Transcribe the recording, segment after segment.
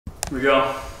Here we go.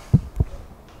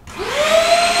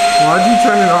 Why'd you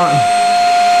turn it on?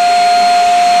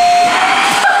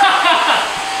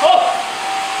 Oh!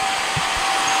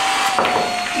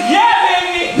 Yeah,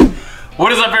 baby!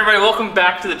 What is up, everybody? Welcome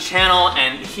back to the channel,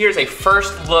 and here's a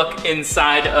first look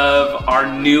inside of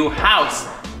our new house.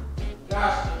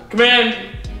 Come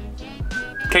in.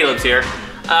 Caleb's here.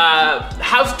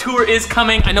 House tour is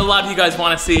coming. I know a lot of you guys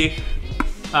want to see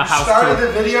a house tour. Started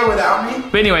the video without me?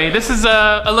 But anyway, this is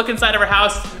a look inside of our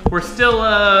house. We're still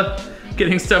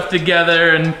getting stuff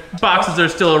together and boxes are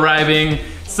still arriving.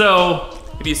 So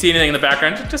if you see anything in the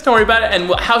background, just don't worry about it. And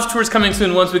house tour is coming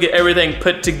soon once we get everything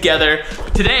put together.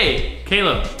 Today,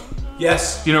 Caleb.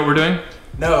 Yes. Do you know what we're doing?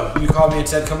 No, you called me and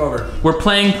said come over. We're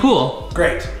playing pool.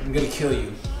 Great, I'm gonna kill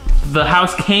you. The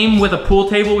house came with a pool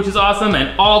table, which is awesome,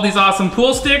 and all these awesome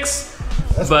pool sticks.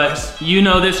 That's but nice. You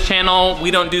know this channel,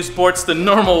 we don't do sports the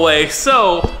normal way.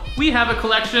 So we have a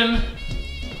collection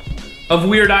of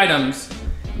weird items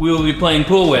we will be playing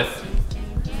pool with.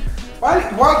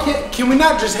 Why can we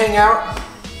not just hang out?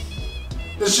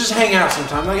 Let's just hang out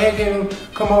sometime. Like, hey, Caleb,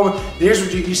 come over. Here's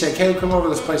what you said, Caleb, come over,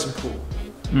 let's play some pool.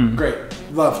 Great,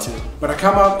 love to. But I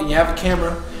come up and you have a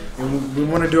camera and we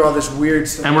want to do all this weird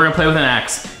stuff. And we're gonna play with an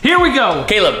axe. Here we go.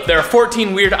 Caleb, there are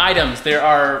 14 weird items. There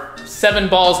are 7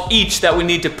 balls each that we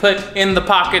need to put in the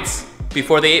pockets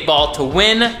before the 8 ball to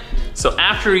win. So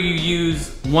after you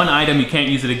use one item, you can't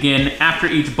use it again. After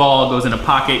each ball goes in a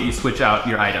pocket, you switch out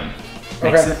your item.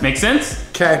 Make sense?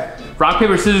 Okay. Rock,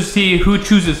 paper, scissors, see who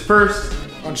chooses first.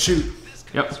 On shoot.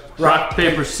 Yep. Rock,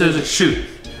 paper, scissors, shoot.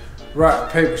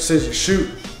 Rock, paper, scissors, shoot.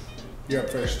 You're up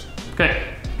first. Okay.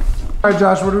 All right,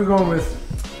 Josh, what are we going with?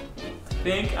 I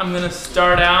think I'm gonna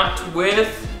start out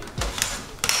with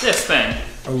this thing.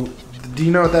 Oh, do you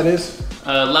know what that is?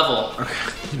 Level. Okay.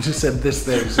 You just said this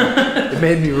thing, so it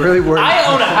made me really worried.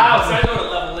 I own a house, I know what a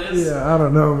level is. Yeah, I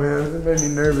don't know, man. It made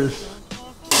me nervous.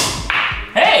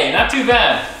 Hey, not too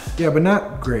bad. Yeah, but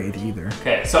not great either.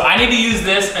 Okay, so I need to use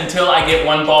this until I get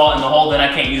 1 ball in the hole, then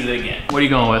I can't use it again. What are you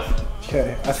going with?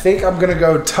 Okay, I think I'm gonna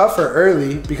go tougher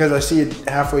early because I see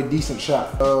a halfway decent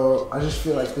shot. So I just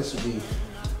feel like this would be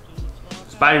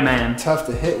Spider-Man. tough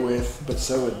to hit with, but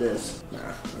so would this. Nah,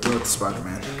 I'll go with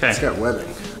Spider-Man. Okay. It's got webbing.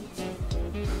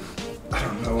 I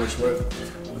don't know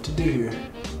what to do here.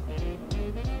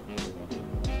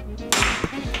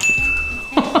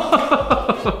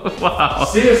 Wow.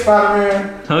 See you,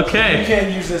 Spider-Man. Okay. You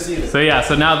can't use this either. So yeah,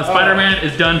 so now the Spider-Man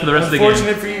is done for the rest of the game.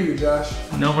 Unfortunate for you, Josh.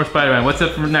 No more Spider-Man. What's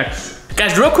up for next?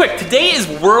 Guys, real quick, today is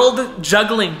World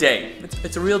Juggling Day.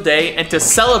 It's a real day, and to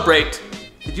celebrate,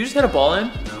 did you just hit a ball in?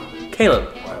 No.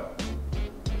 Caleb. What?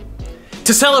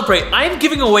 To celebrate, I am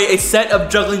giving away a set of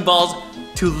juggling balls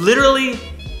to literally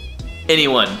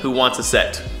anyone who wants a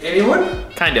set. Anyone?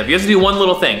 Kind of. You have to do one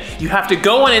little thing. You have to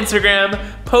go on Instagram,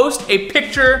 post a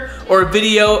picture or a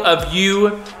video of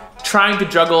you trying to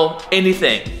juggle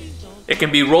anything. It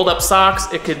can be rolled up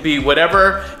socks, it could be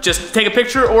whatever. Just take a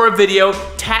picture or a video,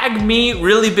 tag me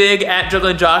really big at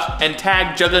Juggling Josh, and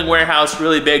tag Juggling Warehouse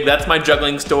really big. That's my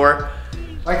juggling store.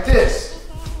 Like this.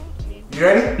 You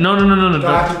ready? No. Do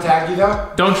I have to tag you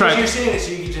though? Don't try. You're seeing it,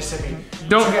 so you can just send me.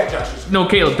 Don't. Forget Josh's. No,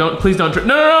 Caleb, please don't.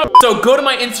 No. So go to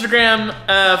my Instagram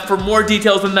for more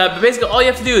details on that. But basically all you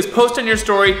have to do is post on your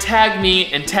story, tag me,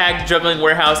 and tag Juggling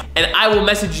Warehouse, and I will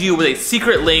message you with a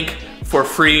secret link for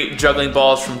free juggling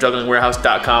balls from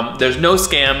jugglingwarehouse.com. There's no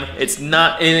scam. It's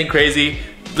not anything crazy.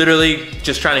 Literally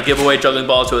just trying to give away juggling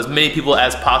balls to as many people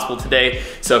as possible today.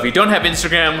 So if you don't have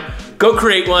Instagram, go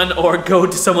create one or go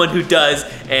to someone who does,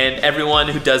 and everyone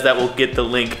who does that will get the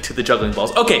link to the juggling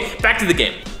balls. Okay, back to the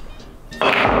game.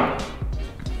 I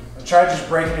tried just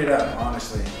breaking it up,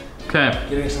 honestly. Okay.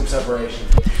 Getting some separation.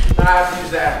 I have to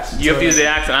use the axe. You have to use the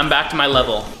axe, and I'm back to my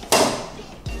level.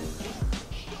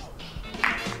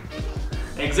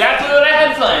 Exactly what I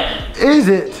had planned. Is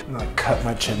it? I'm gonna cut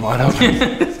my chin wide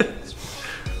open.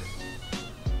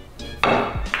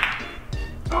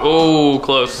 Oh,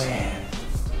 close. Man.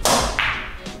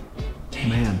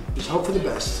 Just hope for the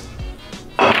best.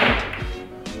 I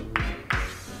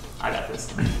got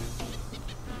this.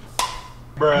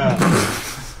 Bruh.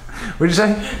 What'd you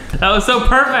say? That was so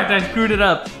perfect, I screwed it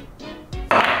up.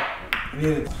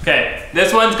 Okay,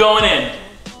 this one's going in.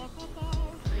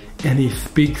 And he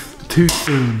speaks too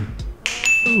soon.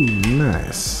 Ooh,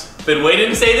 nice. Been waiting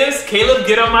to say this. Caleb,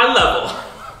 get on my level.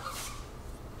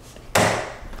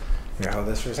 Here, hold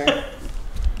this for a second.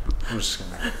 I'm just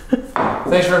gonna.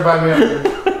 Thanks for inviting me up here.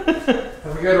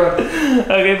 Have a good one.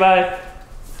 Okay, bye.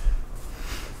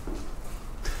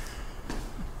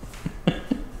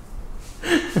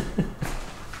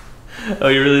 Oh,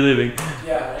 you're really leaving?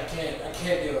 Yeah, I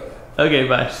can't deal with that. Okay,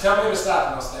 bye. Just tell me to stop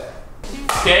and I'll stay.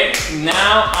 Okay,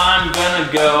 now I'm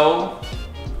gonna go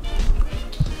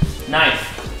knife.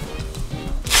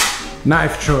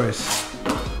 Knife choice.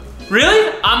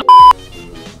 Really? I'm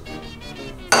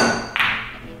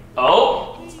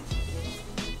Oh.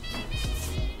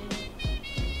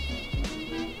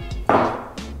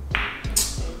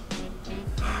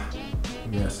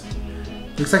 Yes.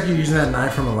 Looks like you're using that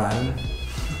knife from Aladdin.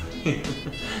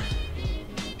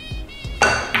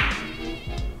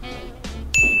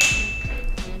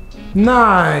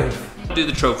 Knife. Do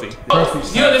the trophy.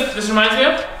 Trophy You know what this reminds me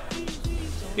of?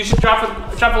 You should drop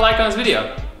a like on this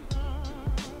video.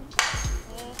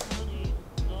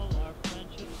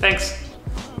 Thanks.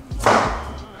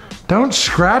 Don't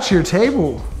scratch your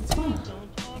table.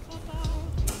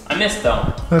 I missed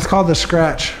though. That's called the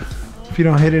scratch. If you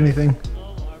don't hit anything.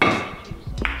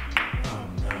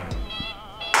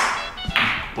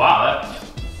 Wow, that.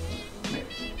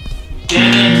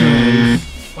 Dang it.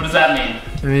 What does that mean?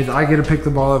 It means I get to pick the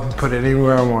ball up and put it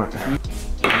anywhere I want.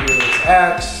 Here's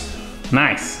X.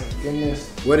 Nice. Goodness.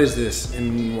 What is this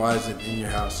and why is it in your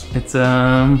house? It's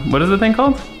what is the thing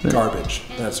called? Garbage.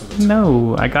 That's what it's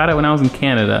No, I got it when I was in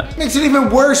Canada. Makes it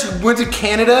even worse. You went to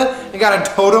Canada and got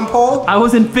a totem pole? I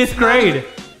was in 5th grade.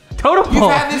 Totem pole.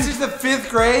 You've had this since the 5th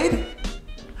grade?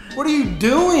 What are you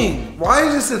doing? Why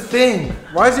is this a thing?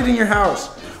 Why is it in your house?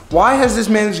 Why has this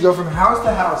managed to go from house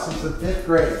to house since the 5th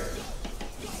grade?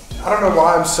 I don't know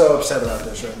why I'm so upset about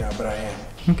this right now, but I am.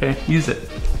 Okay, use it.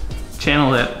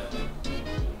 Channel it.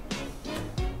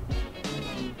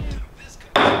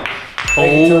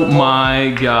 Oh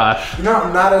my gosh. You know,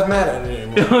 I'm not as mad at it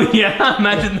anymore. Oh yeah,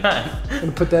 imagine that. I'm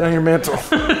gonna put that on your mantle.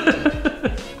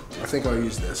 I think I'll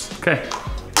use this. Okay.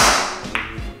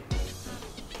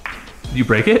 Did you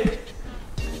break it?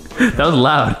 That was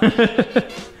loud. No.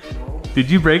 Did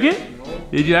you break it? No.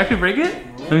 Did you actually break it?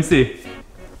 No. Let me see.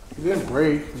 It didn't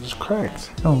break, it just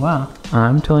cracked. Oh wow.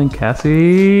 I'm telling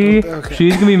Cassie, Okay.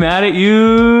 she's gonna be mad at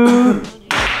you.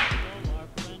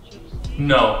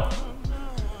 No.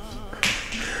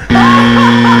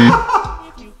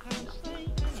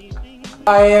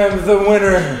 I am the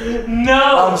winner.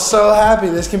 No. I'm so happy.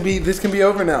 This can be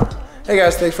over now. Hey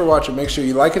guys, thanks for watching. Make sure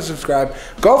you like and subscribe.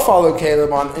 Go follow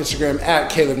Caleb on Instagram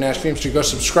at Caleb Nash Filmster. Go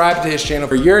subscribe to his channel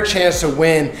for your chance to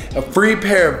win a free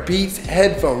pair of Beats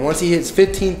headphones. Once he hits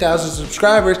 15,000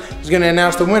 subscribers, he's gonna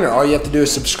announce the winner. All you have to do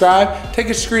is subscribe, take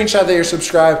a screenshot that you're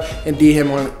subscribed, and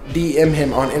DM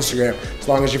him on Instagram. As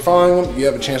long as you're following him, you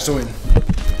have a chance to win.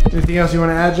 Anything else you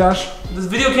wanna add, Josh? This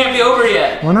video can't be over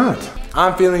yet. Why not?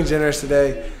 I'm feeling generous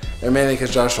today, and mainly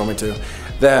because Josh told me to,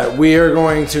 that we are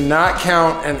going to not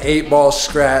count an 8-ball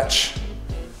scratch,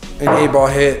 an 8-ball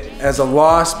hit as a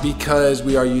loss because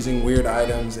we are using weird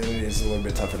items and it is a little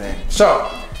bit tougher to aim.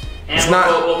 So, And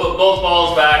we'll put both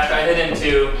balls back. I hit in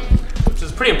 2, which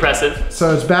is pretty impressive.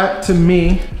 So it's back to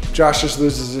me. Josh just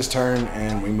loses his turn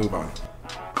and we move on.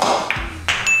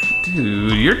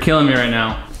 Dude, you're killing me right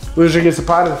now. Loser gets a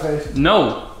pot in the face.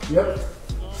 No. Yep.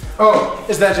 Oh,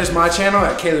 is that just my channel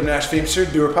at Caleb Nash Filmster?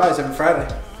 Do our pies every Friday.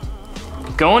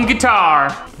 Going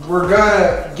guitar. We're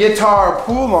gonna guitar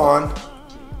pool on.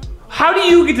 How do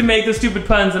you get to make the stupid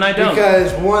puns and I don't?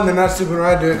 Because one, they're not stupid when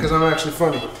I do it because I'm actually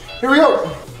funny. Here we go.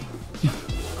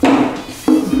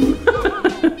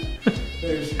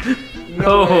 There's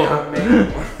no way I'm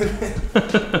making one.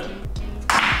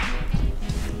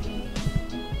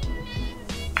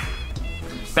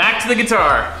 Back to the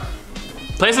guitar.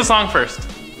 Play us a song first.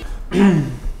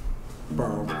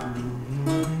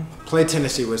 Play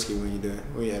Tennessee Whiskey when you do it.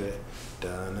 We edit it.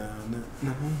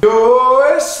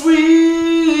 Your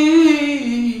sweet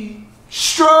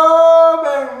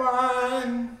strawberry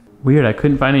wine. Weird, I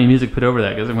couldn't find any music put over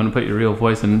that because I'm going to put your real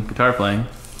voice in guitar playing.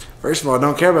 First of all, I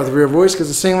don't care about the real voice because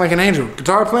it's singing like an angel.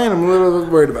 Guitar playing, I'm a little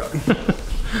bit worried about.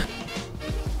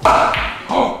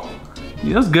 Oh,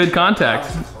 that was good contact.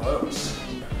 That was close.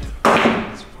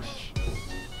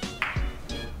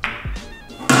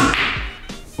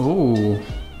 Ooh.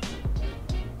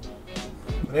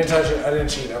 I didn't touch it. I didn't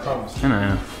cheat. I promise. I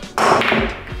know.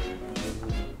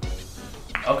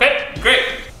 Okay, great.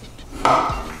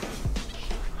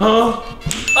 Oh,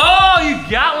 you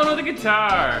got one with the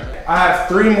guitar. I have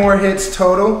 3 more hits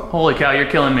total. Holy cow, you're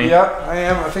killing me. Yep, I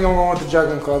am. I think I'm going with the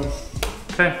juggling club.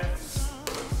 Okay.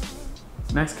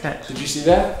 Nice catch. Did you see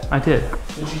that? I did.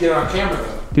 Did you get it on camera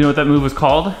though? Do you know what that move was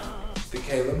called? The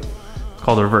Caleb. It's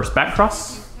called a reverse back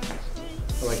cross.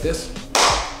 Like this.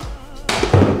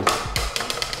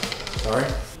 Sorry.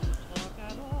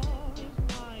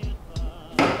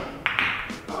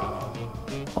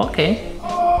 Okay.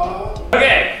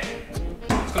 Okay.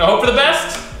 Just gonna hope for the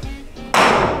best.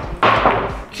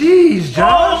 Jeez,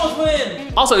 Josh. Almost win.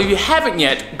 Also, if you haven't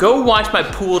yet, go watch my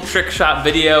pool trick shot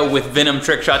video with Venom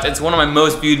trick shots. It's one of my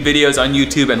most viewed videos on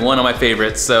YouTube and one of my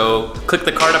favorites. So click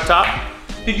the card up top.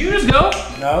 Did you just go?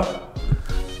 No.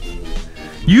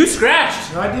 You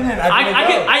scratched. No, I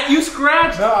didn't. You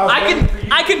scratched. No,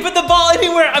 I can put the ball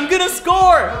anywhere. I'm gonna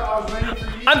score. No, I was waiting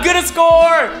for you. I'm gonna score.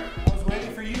 I was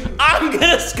waiting for you. I'm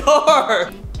gonna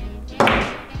score.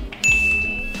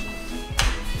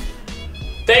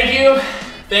 Thank you.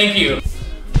 Thank you.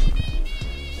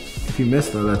 If you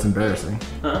missed though, that's embarrassing.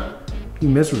 Huh? If you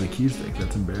missed with a cue stick,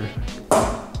 that's embarrassing.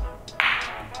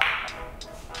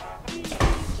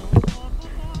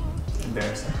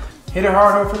 Embarrassing. Hit it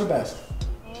hard, hope for the best.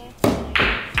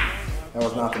 That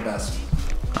was not the best.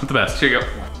 Not the best. Here you go.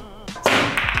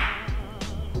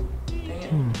 Dang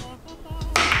it.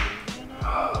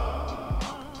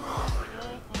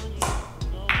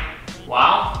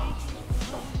 Wow.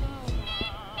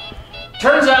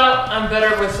 Turns out I'm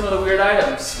better with some of the weird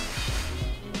items.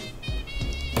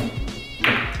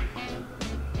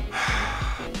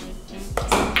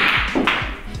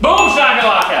 Boom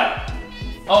shakalaka!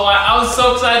 Oh, I was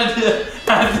so excited to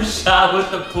have the shot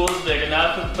with the pool stick and now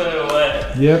I have to put it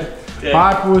away. Yep. Dang.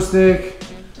 Bye, pool stick.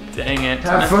 Dang it.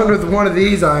 Have fun with one of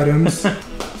these items.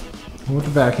 With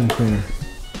the vacuum cleaner.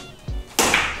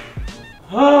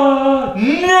 No!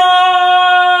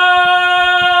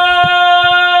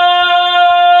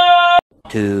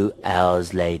 2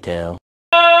 hours later.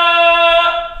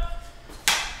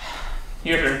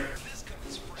 Your turn.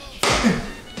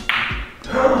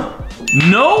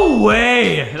 No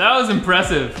way! That was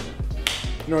impressive.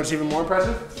 You know what's even more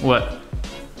impressive? What?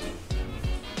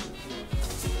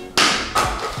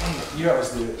 You always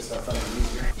do it, so I thought it was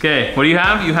easier. Okay, what do you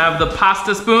have? You have the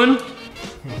pasta spoon.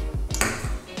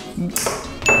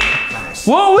 Nice.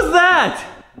 What was that?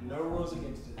 No rules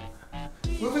against it.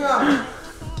 Moving on.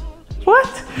 What?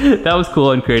 That was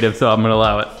cool and creative, so I'm gonna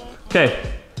allow it. Okay,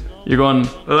 you're going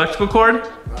electrical cord?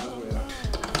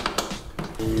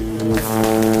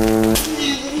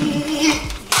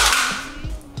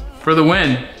 For the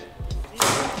win.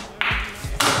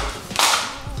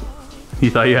 You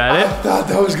thought you had I it? thought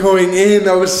that was going in.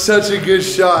 That was such a good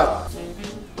shot.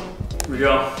 Here we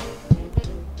go.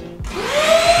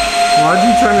 Why'd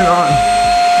you turn it on?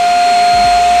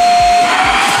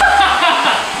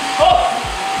 Oh!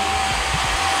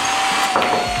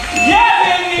 Yeah,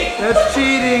 baby! That's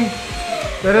cheating.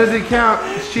 That doesn't count.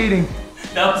 It's cheating.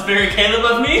 That was very Caleb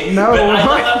of me. No. But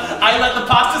I let the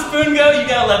pasta spoon go, you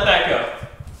gotta let that go.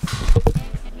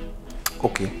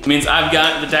 Okay. It means I've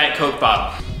got the Diet Coke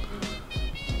bottle.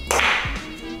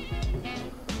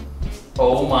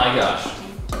 Oh my gosh.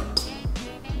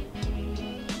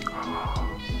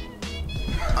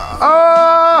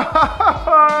 Oh!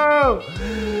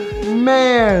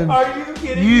 Man. Are you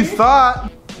kidding You me?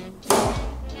 thought.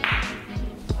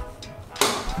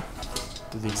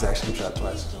 Did the exact same shot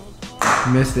twice.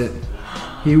 Missed it.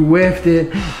 He whiffed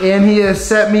it, and he has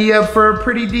set me up for a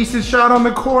pretty decent shot on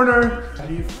the corner. How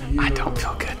do you feel? I don't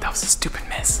feel good. That was a stupid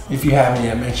miss. If you haven't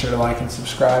yet, make sure to like and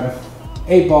subscribe.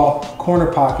 8 ball,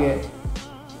 corner pocket.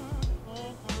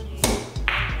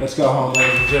 Let's go home,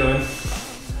 ladies and gentlemen.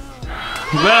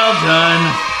 Well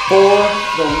done. For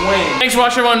the win. Thanks for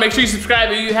watching, everyone. Make sure you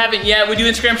subscribe if you haven't yet. We do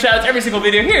Instagram shoutouts every single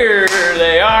video. Here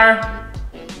they are.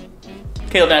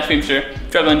 Caleb Nash, Feemster,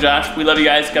 Juggling Josh. We love you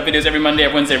guys. Got videos every Monday,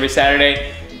 every Wednesday, every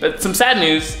Saturday. But some sad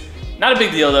news. Not a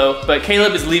big deal though, but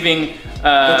Caleb is leaving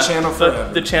the channel forever.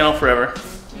 The channel forever.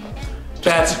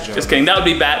 That's a joke. Just kidding. That would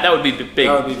be bad. That would be big.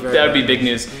 That would be big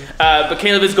news. But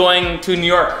Caleb is going to New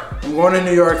York. I'm going to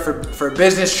New York for a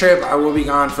business trip. I will be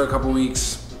gone for a couple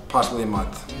weeks, possibly a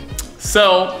month.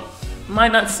 So,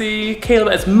 might not see Caleb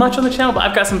as much on the channel, but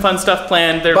I've got some fun stuff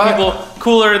planned. There are people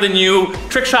cooler than you.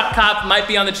 Trick Shot Cop might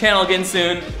be on the channel again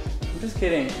soon. I'm just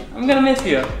kidding. I'm gonna miss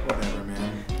you. Whatever,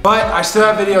 man. But I still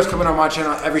have videos coming on my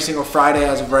channel every single Friday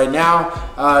as of right now.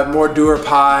 More doer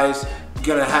pies.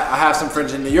 I have some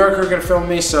friends in New York who are gonna film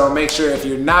me, so make sure if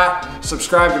you're not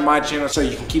subscribed to my channel so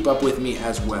you can keep up with me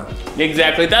as well.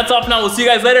 Exactly. That's all for now. We'll see you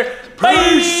guys later. Bye!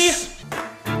 Peace.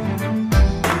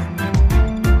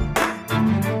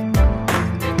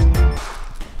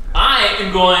 I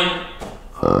am going